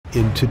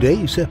In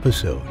today's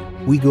episode,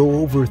 we go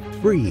over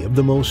 3 of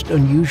the most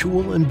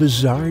unusual and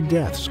bizarre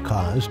deaths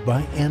caused by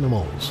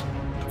animals.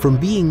 From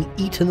being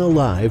eaten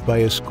alive by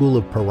a school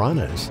of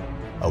piranhas,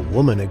 a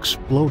woman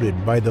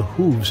exploded by the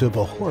hooves of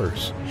a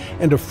horse,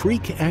 and a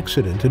freak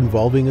accident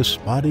involving a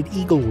spotted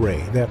eagle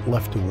ray that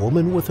left a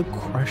woman with a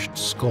crushed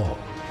skull.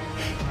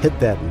 Hit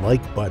that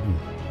like button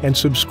and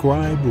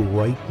subscribe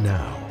right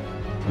now.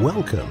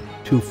 Welcome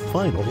to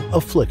Final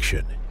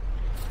Affliction.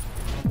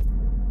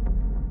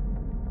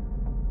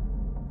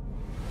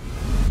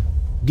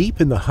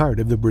 Deep in the heart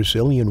of the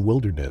Brazilian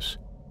wilderness,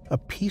 a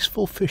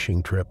peaceful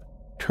fishing trip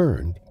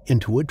turned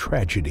into a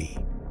tragedy.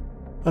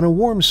 On a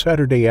warm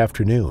Saturday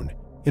afternoon,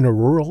 in a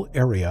rural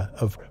area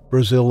of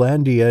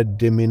Brasilândia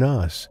de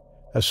Minas,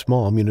 a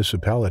small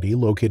municipality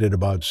located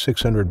about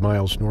 600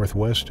 miles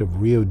northwest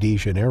of Rio de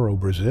Janeiro,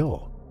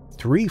 Brazil,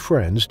 3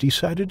 friends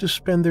decided to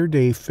spend their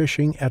day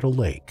fishing at a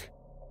lake.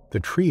 The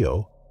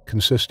trio,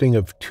 consisting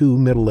of 2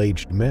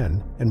 middle-aged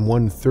men and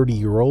 1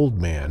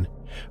 30-year-old man,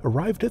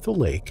 arrived at the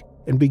lake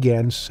and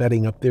began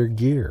setting up their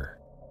gear.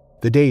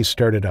 The day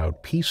started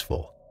out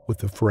peaceful, with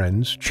the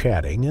friends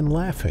chatting and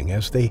laughing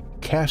as they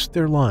cast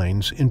their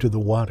lines into the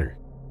water.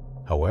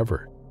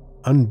 However,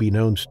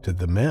 unbeknownst to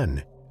the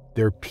men,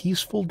 their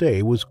peaceful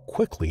day was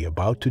quickly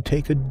about to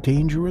take a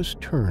dangerous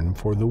turn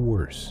for the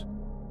worse.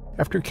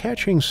 After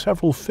catching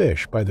several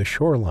fish by the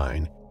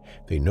shoreline,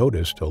 they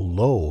noticed a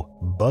low,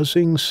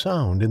 buzzing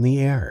sound in the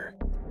air.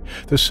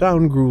 The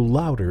sound grew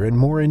louder and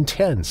more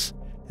intense,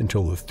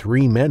 until the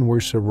 3 men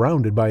were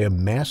surrounded by a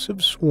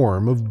massive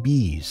swarm of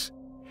bees.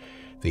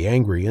 The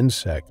angry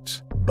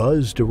insects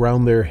buzzed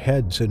around their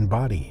heads and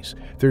bodies,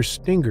 their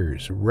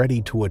stingers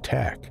ready to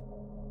attack.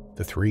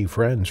 The 3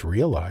 friends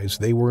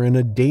realized they were in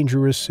a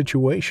dangerous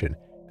situation.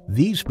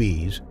 These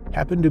bees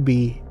happened to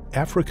be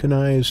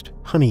Africanized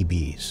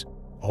honeybees,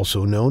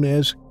 also known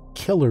as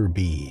killer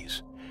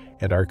bees,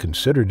 and are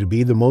considered to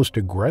be the most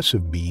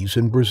aggressive bees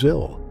in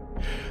Brazil.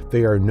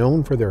 They are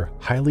known for their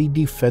highly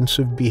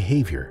defensive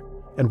behavior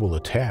and will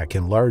attack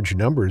in large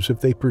numbers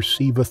if they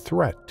perceive a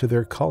threat to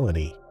their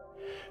colony.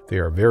 They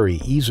are very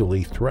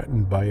easily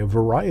threatened by a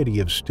variety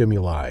of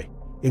stimuli,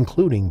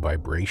 including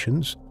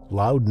vibrations,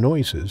 loud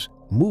noises,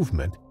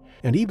 movement,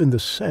 and even the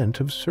scent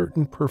of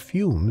certain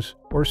perfumes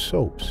or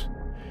soaps.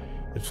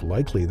 It's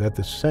likely that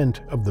the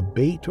scent of the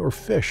bait or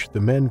fish the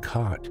men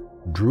caught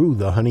drew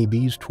the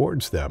honeybees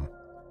towards them,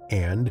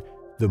 and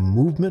the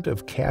movement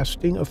of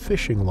casting a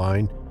fishing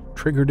line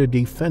triggered a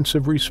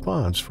defensive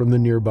response from the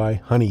nearby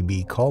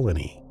honeybee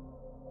colony.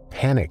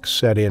 Panic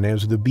set in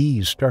as the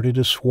bees started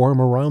to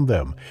swarm around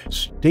them,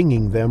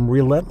 stinging them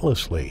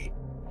relentlessly.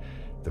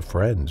 The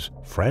friends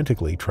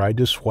frantically tried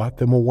to swat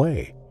them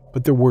away,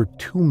 but there were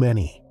too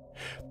many.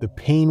 The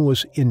pain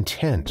was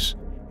intense,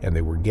 and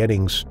they were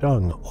getting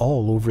stung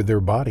all over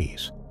their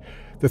bodies.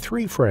 The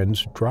 3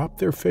 friends dropped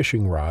their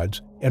fishing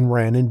rods and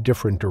ran in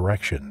different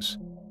directions.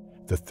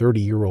 The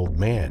 30-year-old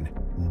man,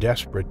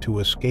 desperate to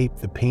escape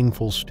the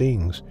painful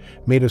stings,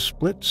 made a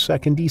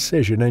split-second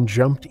decision and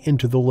jumped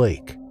into the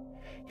lake.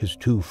 His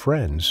 2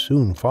 friends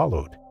soon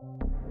followed.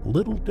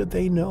 Little did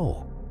they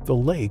know, the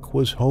lake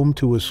was home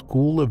to a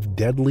school of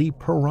deadly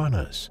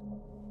piranhas.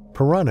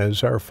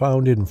 Piranhas are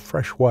found in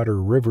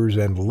freshwater rivers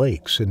and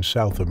lakes in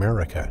South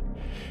America,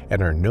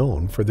 and are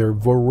known for their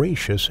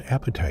voracious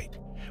appetite,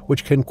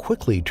 which can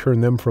quickly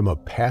turn them from a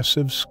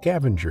passive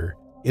scavenger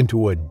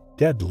into a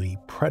deadly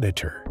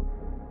predator.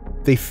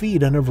 They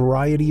feed on a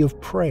variety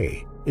of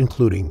prey,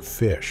 including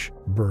fish,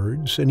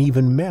 birds, and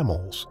even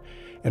mammals,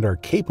 and are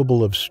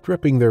capable of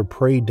stripping their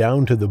prey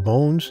down to the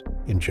bones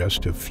in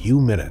just a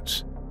few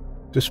minutes.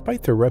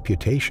 Despite their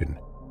reputation,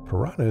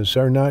 piranhas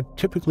are not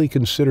typically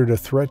considered a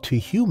threat to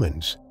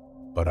humans,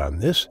 but on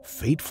this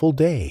fateful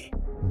day,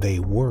 they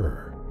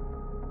were.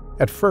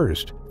 At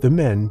first, the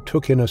men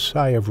took in a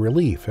sigh of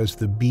relief as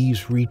the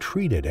bees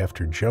retreated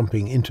after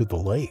jumping into the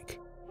lake.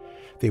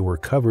 They were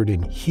covered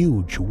in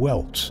huge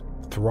welts,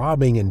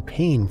 throbbing in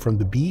pain from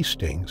the bee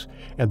stings,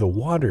 and the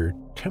water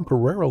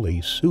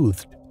temporarily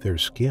soothed their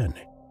skin.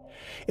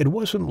 It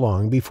wasn't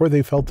long before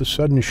they felt the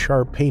sudden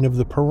sharp pain of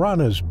the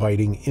piranhas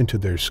biting into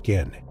their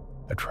skin,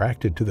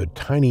 attracted to the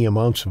tiny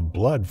amounts of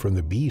blood from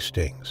the bee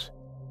stings.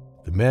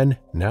 The men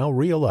now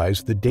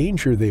realized the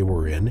danger they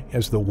were in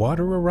as the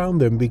water around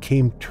them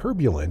became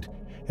turbulent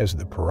as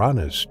the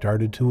piranhas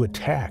started to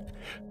attack,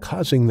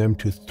 causing them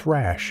to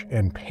thrash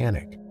and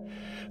panic.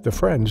 The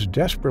friends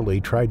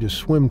desperately tried to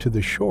swim to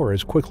the shore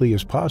as quickly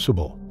as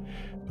possible,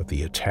 but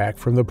the attack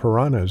from the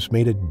piranhas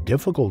made it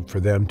difficult for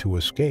them to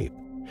escape.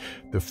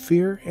 The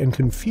fear and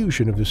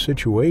confusion of the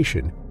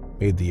situation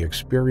made the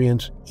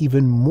experience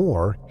even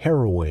more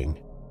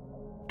harrowing.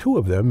 2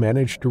 of them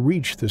managed to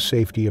reach the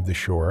safety of the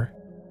shore,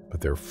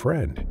 but their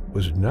friend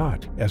was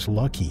not as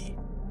lucky.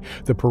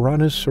 The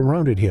piranhas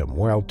surrounded him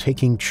while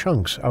taking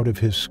chunks out of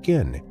his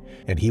skin,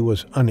 and he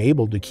was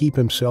unable to keep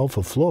himself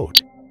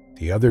afloat.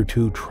 The other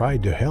 2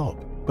 tried to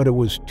help, but it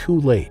was too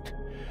late.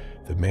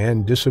 The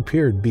man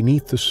disappeared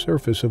beneath the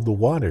surface of the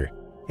water,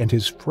 and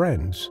his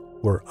friends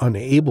were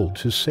unable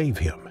to save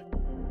him.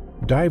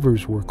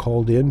 Divers were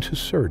called in to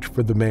search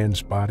for the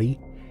man's body,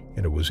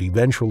 and it was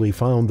eventually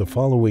found the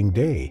following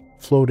day,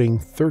 floating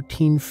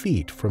 13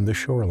 feet from the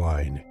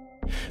shoreline.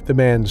 The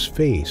man's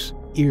face,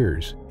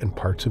 ears, and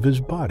parts of his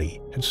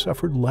body had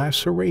suffered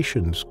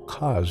lacerations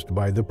caused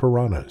by the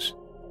piranhas.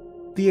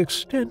 The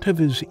extent of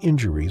his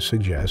injuries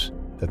suggests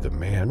that the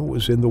man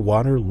was in the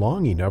water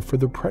long enough for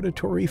the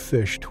predatory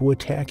fish to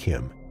attack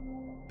him.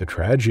 The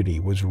tragedy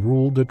was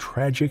ruled a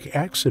tragic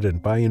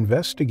accident by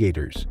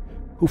investigators,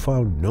 who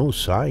found no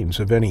signs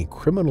of any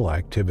criminal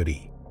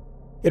activity.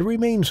 It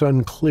remains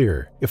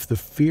unclear if the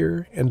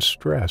fear and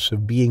stress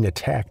of being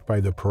attacked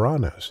by the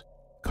piranhas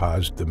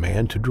caused the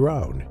man to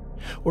drown,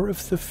 or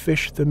if the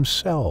fish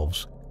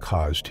themselves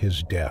caused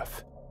his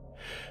death.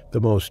 The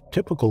most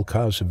typical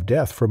cause of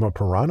death from a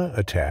piranha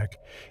attack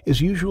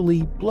is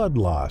usually blood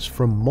loss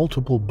from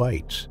multiple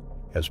bites,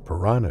 as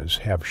piranhas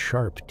have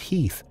sharp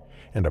teeth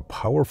and a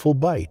powerful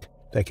bite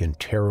that can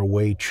tear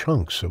away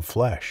chunks of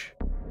flesh.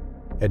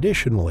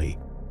 Additionally,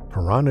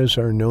 piranhas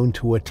are known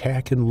to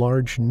attack in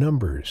large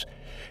numbers,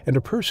 and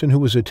a person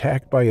who is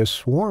attacked by a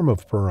swarm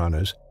of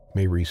piranhas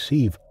may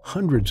receive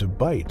hundreds of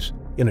bites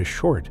in a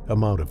short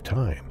amount of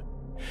time.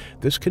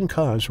 This can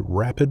cause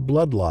rapid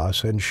blood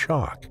loss and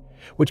shock,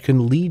 which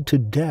can lead to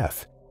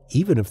death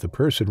even if the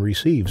person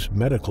receives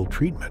medical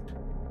treatment.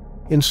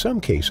 In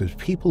some cases,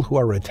 people who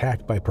are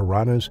attacked by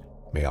piranhas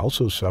may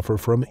also suffer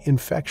from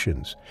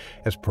infections,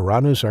 as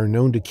piranhas are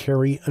known to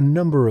carry a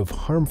number of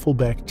harmful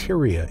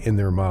bacteria in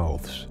their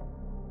mouths.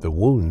 The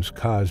wounds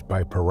caused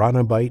by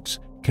piranha bites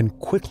can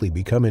quickly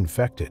become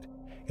infected,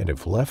 and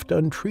if left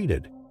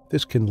untreated,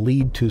 this can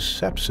lead to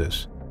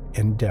sepsis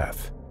and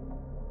death.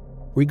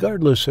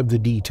 Regardless of the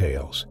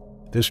details,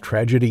 this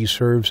tragedy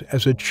serves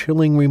as a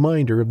chilling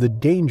reminder of the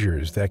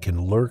dangers that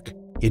can lurk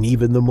in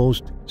even the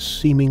most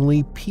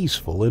seemingly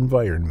peaceful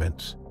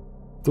environments.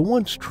 The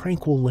once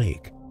tranquil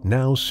lake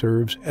now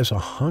serves as a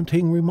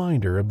haunting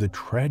reminder of the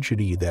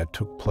tragedy that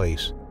took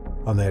place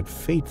on that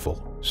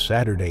fateful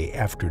Saturday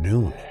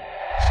afternoon.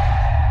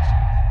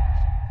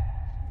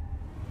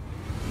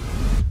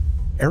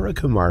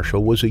 Erica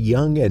Marshall was a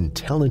young and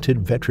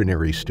talented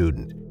veterinary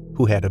student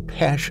who had a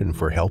passion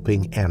for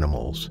helping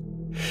animals.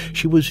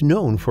 She was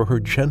known for her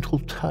gentle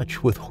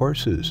touch with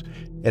horses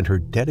and her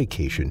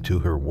dedication to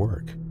her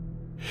work.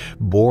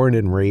 Born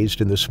and raised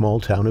in the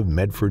small town of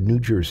Medford, New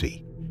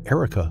Jersey,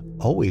 Erica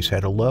always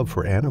had a love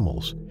for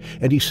animals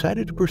and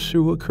decided to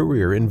pursue a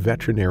career in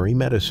veterinary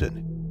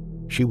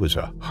medicine. She was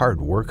a hard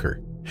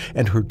worker,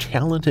 and her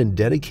talent and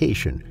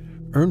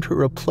dedication earned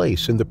her a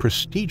place in the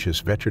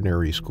prestigious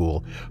veterinary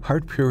school,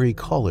 Hartpury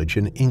College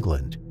in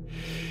England.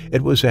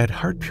 It was at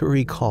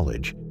Hartpury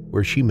College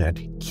where she met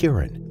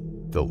Kieran,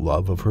 the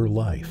love of her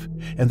life,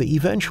 and they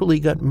eventually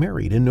got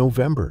married in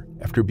November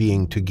after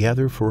being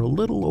together for a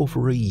little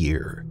over a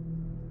year.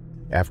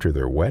 After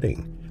their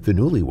wedding, the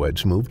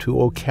newlyweds moved to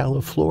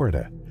Ocala,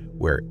 Florida,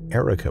 where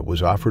Erica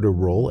was offered a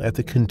role at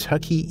the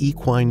Kentucky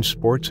Equine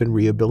Sports and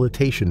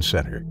Rehabilitation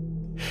Center.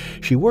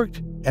 She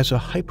worked as a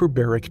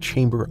hyperbaric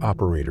chamber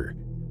operator,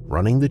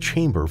 running the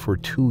chamber for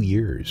 2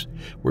 years,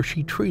 where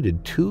she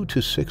treated 2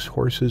 to 6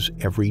 horses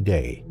every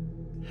day.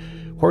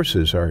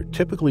 Horses are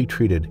typically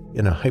treated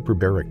in a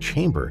hyperbaric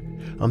chamber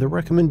on the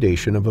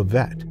recommendation of a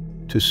vet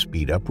to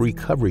speed up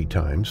recovery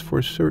times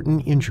for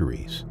certain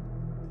injuries.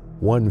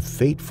 One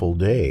fateful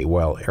day,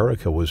 while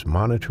Erica was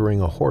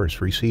monitoring a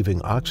horse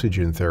receiving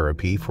oxygen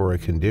therapy for a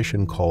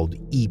condition called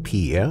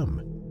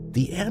EPM,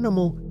 the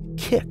animal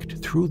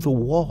kicked through the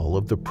wall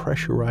of the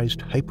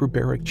pressurized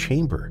hyperbaric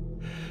chamber,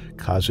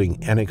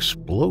 causing an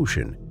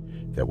explosion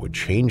that would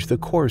change the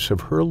course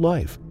of her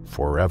life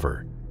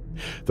forever.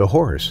 The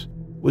horse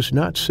was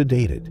not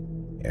sedated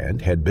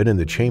and had been in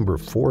the chamber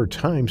 4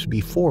 times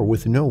before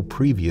with no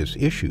previous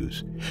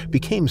issues,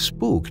 became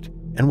spooked,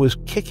 and was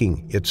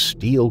kicking its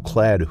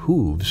steel-clad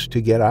hooves to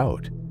get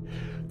out.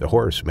 The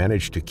horse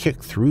managed to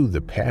kick through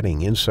the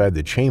padding inside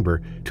the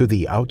chamber to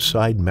the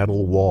outside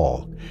metal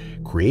wall,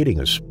 creating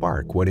a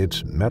spark when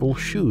its metal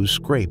shoes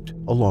scraped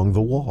along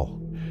the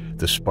wall.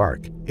 The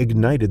spark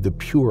ignited the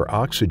pure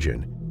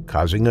oxygen,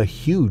 causing a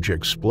huge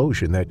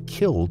explosion that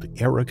killed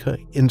Erica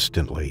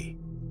instantly.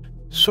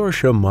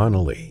 Saoirse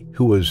Monaghan,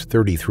 who was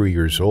 33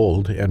 years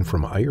old and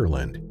from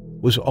Ireland,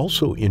 was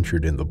also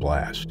injured in the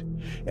blast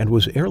and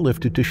was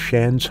airlifted to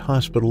Shands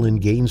Hospital in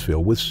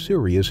Gainesville with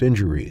serious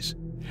injuries.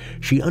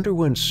 She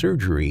underwent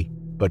surgery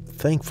but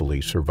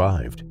thankfully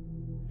survived.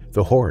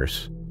 The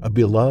horse, a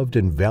beloved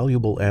and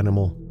valuable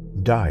animal,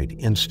 died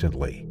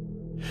instantly.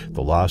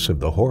 The loss of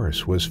the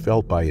horse was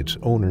felt by its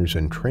owners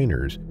and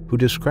trainers, who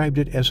described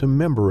it as a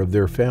member of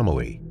their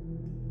family.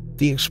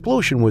 The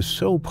explosion was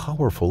so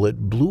powerful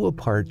it blew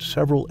apart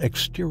several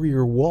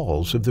exterior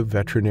walls of the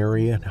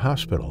veterinarian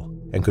hospital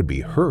and could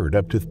be heard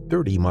up to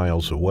 30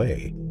 miles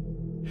away.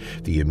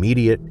 The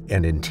immediate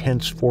and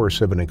intense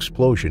force of an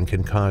explosion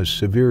can cause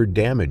severe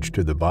damage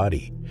to the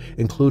body,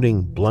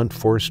 including blunt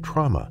force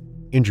trauma,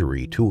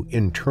 injury to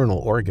internal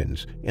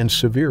organs, and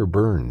severe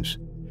burns.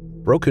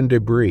 Broken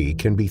debris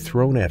can be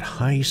thrown at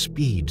high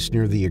speeds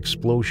near the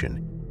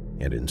explosion,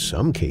 and in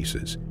some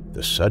cases,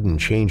 The sudden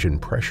change in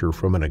pressure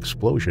from an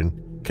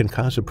explosion can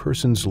cause a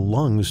person's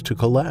lungs to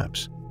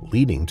collapse,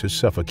 leading to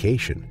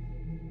suffocation.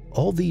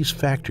 All these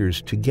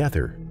factors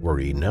together were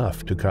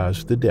enough to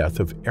cause the death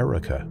of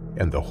Erica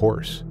and the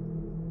horse.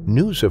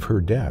 News of her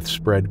death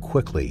spread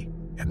quickly,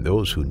 and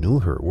those who knew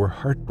her were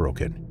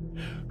heartbroken.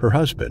 Her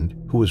husband,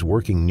 who was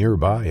working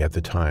nearby at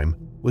the time,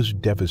 was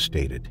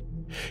devastated.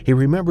 He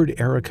remembered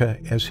Erica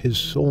as his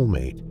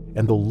soulmate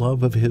and the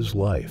love of his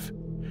life.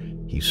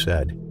 He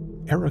said,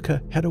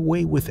 "Erica had a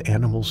way with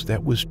animals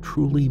that was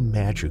truly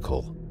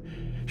magical.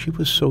 She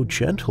was so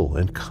gentle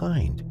and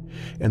kind,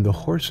 and the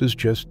horses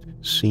just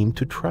seemed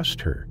to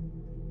trust her.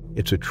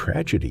 It's a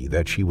tragedy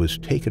that she was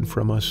taken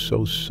from us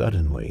so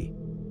suddenly."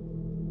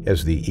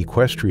 As the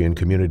equestrian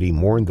community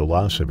mourned the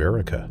loss of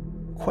Erica,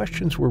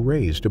 questions were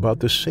raised about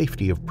the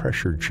safety of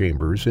pressure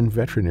chambers in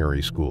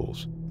veterinary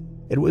schools.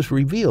 It was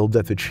revealed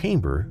that the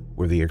chamber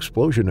where the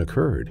explosion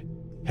occurred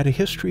had a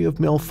history of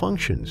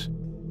malfunctions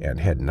and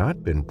had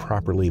not been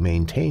properly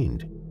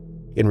maintained.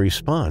 In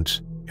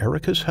response,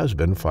 Erica's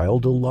husband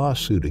filed a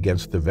lawsuit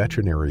against the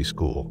veterinary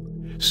school,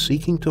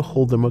 seeking to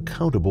hold them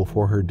accountable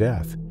for her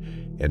death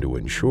and to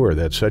ensure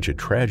that such a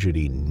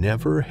tragedy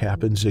never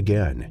happens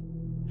again.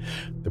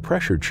 The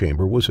pressure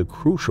chamber was a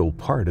crucial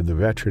part of the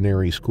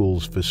veterinary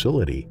school's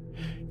facility,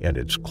 and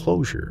its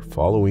closure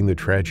following the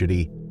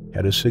tragedy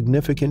had a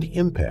significant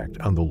impact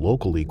on the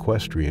local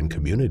equestrian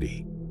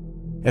community.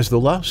 As the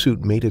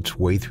lawsuit made its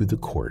way through the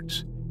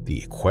courts,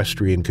 the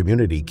equestrian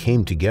community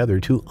came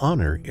together to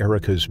honor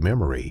Erica's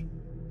memory.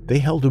 They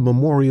held a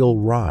memorial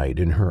ride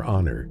in her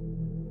honor,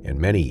 and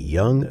many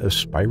young,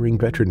 aspiring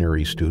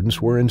veterinary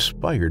students were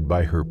inspired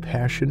by her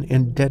passion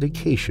and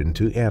dedication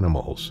to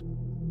animals.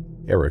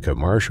 Erica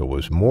Marshall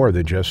was more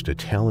than just a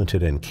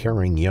talented and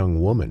caring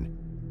young woman.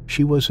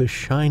 She was a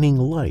shining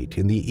light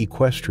in the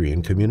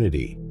equestrian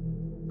community.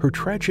 Her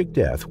tragic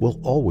death will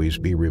always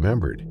be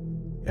remembered,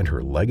 and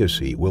her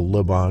legacy will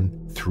live on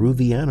through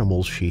the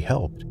animals she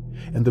helped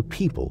and the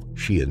people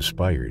she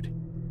inspired.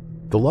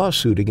 The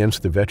lawsuit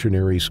against the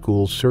veterinary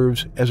school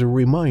serves as a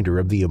reminder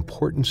of the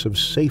importance of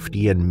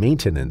safety and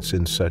maintenance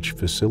in such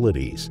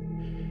facilities,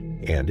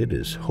 and it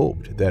is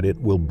hoped that it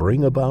will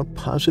bring about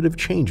positive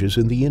changes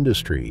in the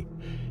industry,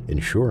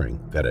 ensuring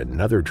that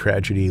another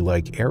tragedy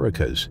like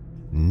Erica's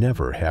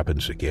never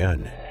happens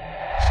again.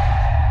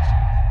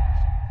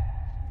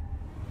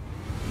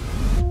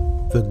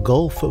 The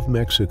Gulf of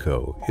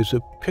Mexico is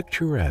a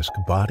picturesque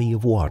body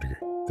of water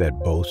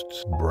that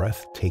boasts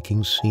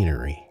breathtaking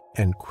scenery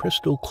and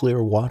crystal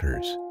clear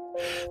waters.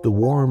 The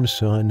warm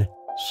sun,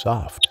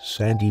 soft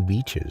sandy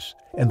beaches,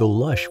 and the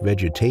lush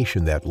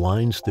vegetation that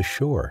lines the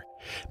shore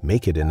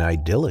make it an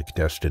idyllic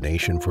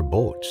destination for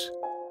boats.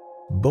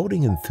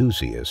 Boating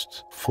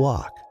enthusiasts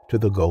flock to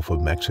the Gulf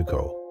of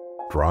Mexico,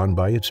 drawn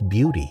by its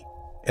beauty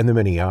and the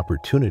many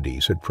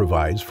opportunities it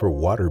provides for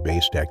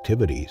water-based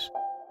activities.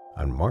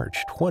 On March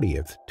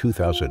 20th,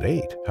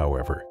 2008,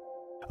 however,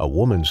 a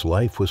woman's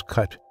life was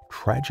cut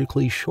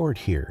tragically short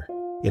here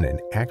in an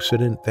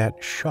accident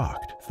that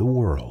shocked the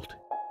world.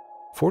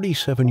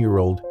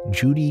 47-year-old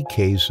Judy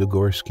K.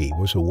 Zagorski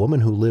was a woman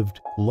who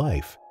lived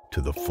life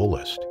to the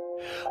fullest.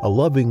 A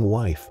loving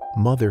wife,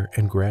 mother,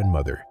 and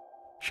grandmother,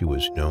 she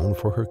was known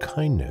for her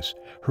kindness,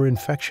 her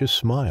infectious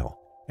smile,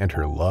 and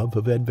her love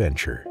of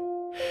adventure.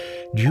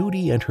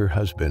 Judy and her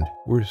husband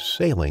were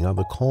sailing on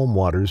the calm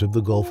waters of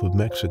the Gulf of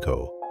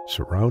Mexico,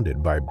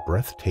 surrounded by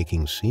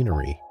breathtaking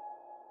scenery.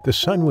 The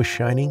sun was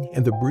shining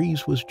and the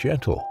breeze was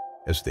gentle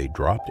as they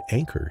dropped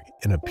anchor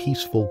in a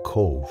peaceful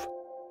cove.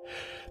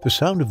 The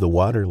sound of the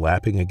water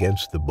lapping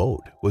against the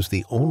boat was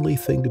the only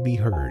thing to be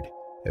heard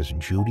as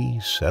Judy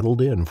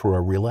settled in for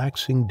a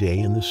relaxing day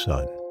in the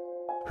sun.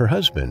 Her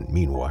husband,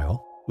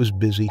 meanwhile, was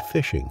busy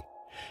fishing,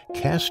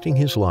 casting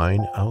his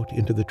line out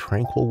into the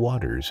tranquil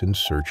waters in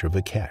search of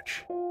a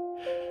catch.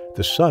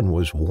 The sun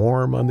was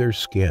warm on their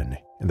skin,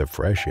 and the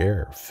fresh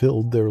air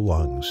filled their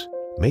lungs,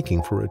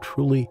 making for a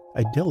truly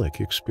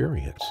idyllic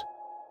experience.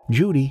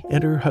 Judy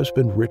and her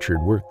husband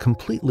Richard were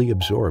completely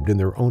absorbed in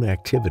their own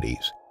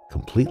activities,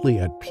 completely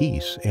at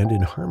peace and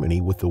in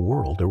harmony with the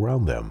world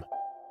around them.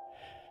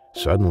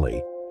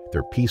 Suddenly,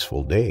 their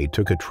peaceful day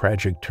took a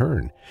tragic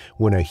turn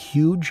when a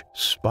huge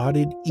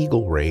spotted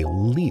eagle ray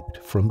leaped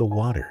from the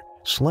water,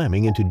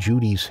 slamming into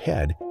Judy's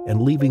head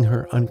and leaving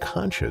her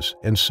unconscious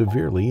and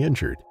severely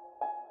injured.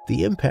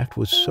 The impact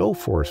was so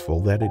forceful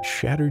that it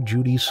shattered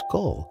Judy's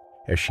skull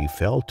as she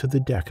fell to the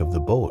deck of the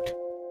boat.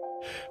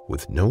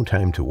 With no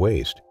time to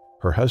waste,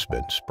 her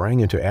husband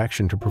sprang into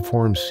action to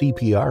perform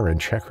CPR and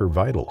check her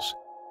vitals.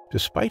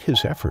 Despite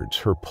his efforts,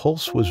 her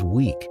pulse was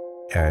weak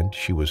and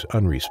she was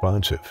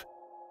unresponsive.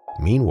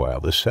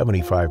 Meanwhile, the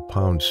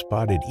 75-pound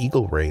spotted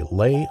eagle ray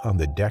lay on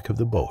the deck of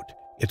the boat,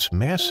 its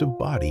massive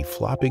body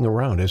flopping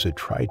around as it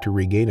tried to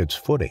regain its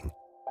footing.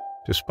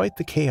 Despite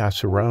the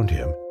chaos around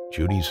him,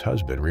 Judy's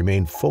husband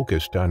remained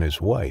focused on his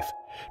wife,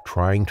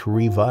 trying to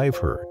revive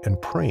her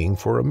and praying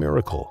for a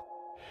miracle.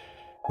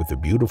 With the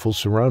beautiful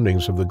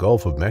surroundings of the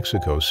Gulf of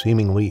Mexico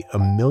seemingly a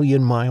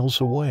million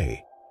miles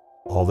away,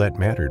 all that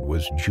mattered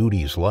was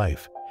Judy's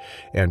life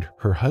and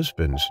her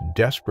husband's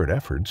desperate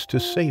efforts to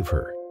save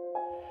her.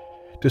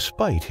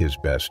 Despite his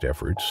best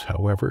efforts,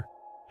 however,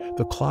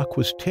 the clock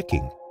was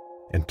ticking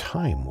and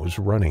time was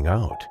running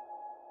out.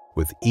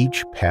 With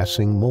each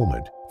passing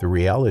moment, the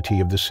reality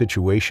of the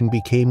situation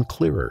became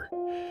clearer.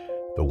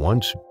 The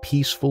once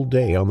peaceful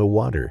day on the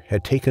water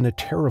had taken a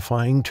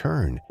terrifying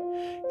turn,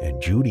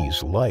 and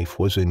Judy's life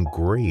was in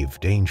grave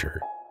danger.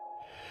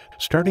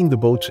 Starting the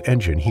boat's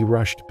engine, he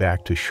rushed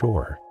back to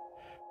shore.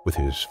 With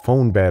his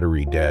phone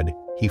battery dead,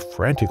 he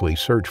frantically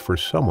searched for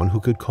someone who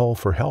could call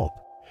for help.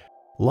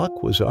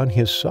 Luck was on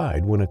his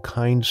side when a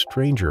kind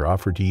stranger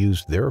offered to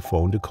use their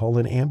phone to call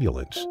an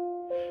ambulance.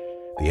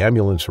 The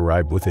ambulance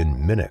arrived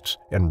within minutes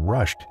and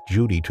rushed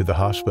Judy to the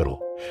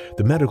hospital.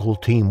 The medical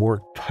team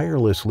worked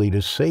tirelessly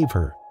to save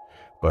her,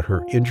 but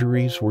her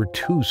injuries were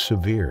too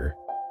severe,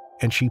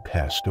 and she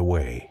passed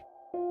away.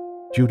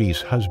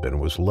 Judy's husband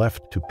was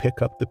left to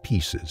pick up the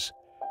pieces,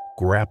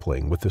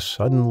 grappling with the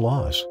sudden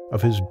loss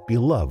of his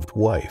beloved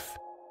wife.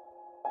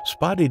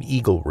 Spotted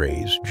eagle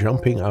rays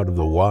jumping out of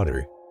the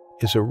water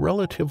is a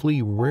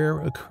relatively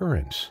rare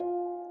occurrence.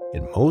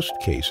 In most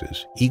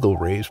cases, eagle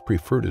rays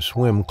prefer to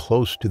swim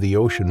close to the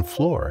ocean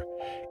floor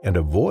and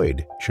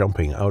avoid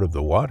jumping out of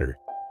the water.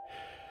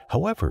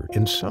 However,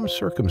 in some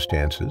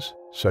circumstances,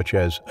 such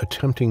as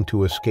attempting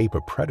to escape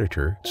a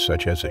predator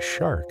such as a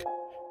shark,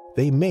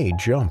 they may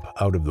jump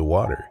out of the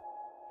water.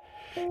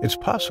 It's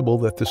possible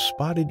that the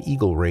spotted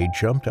eagle ray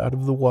jumped out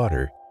of the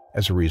water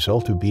as a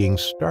result of being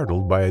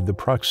startled by the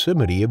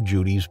proximity of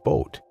Judy's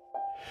boat.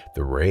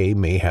 The ray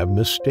may have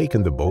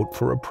mistaken the boat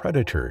for a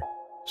predator,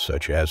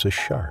 such as a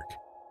shark,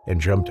 and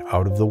jumped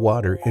out of the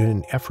water in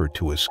an effort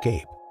to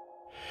escape.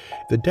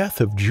 The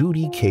death of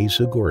Judy K.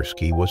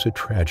 Zagorski was a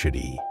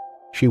tragedy.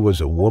 She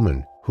was a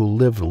woman who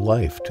lived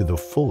life to the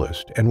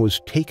fullest and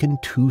was taken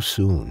too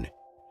soon.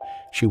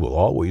 She will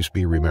always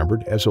be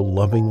remembered as a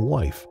loving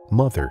wife,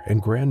 mother,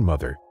 and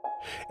grandmother,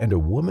 and a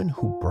woman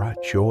who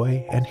brought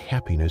joy and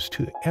happiness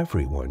to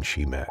everyone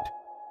she met.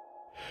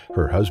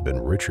 Her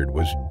husband, Richard,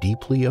 was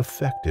deeply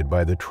affected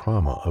by the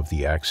trauma of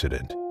the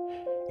accident,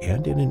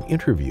 and in an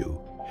interview,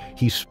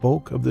 he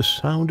spoke of the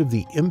sound of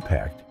the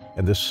impact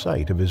and the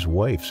sight of his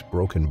wife's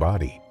broken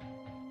body,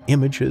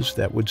 images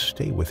that would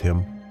stay with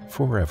him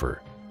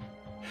forever.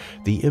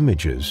 The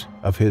images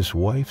of his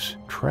wife's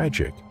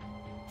tragic,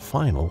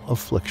 final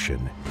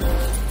affliction.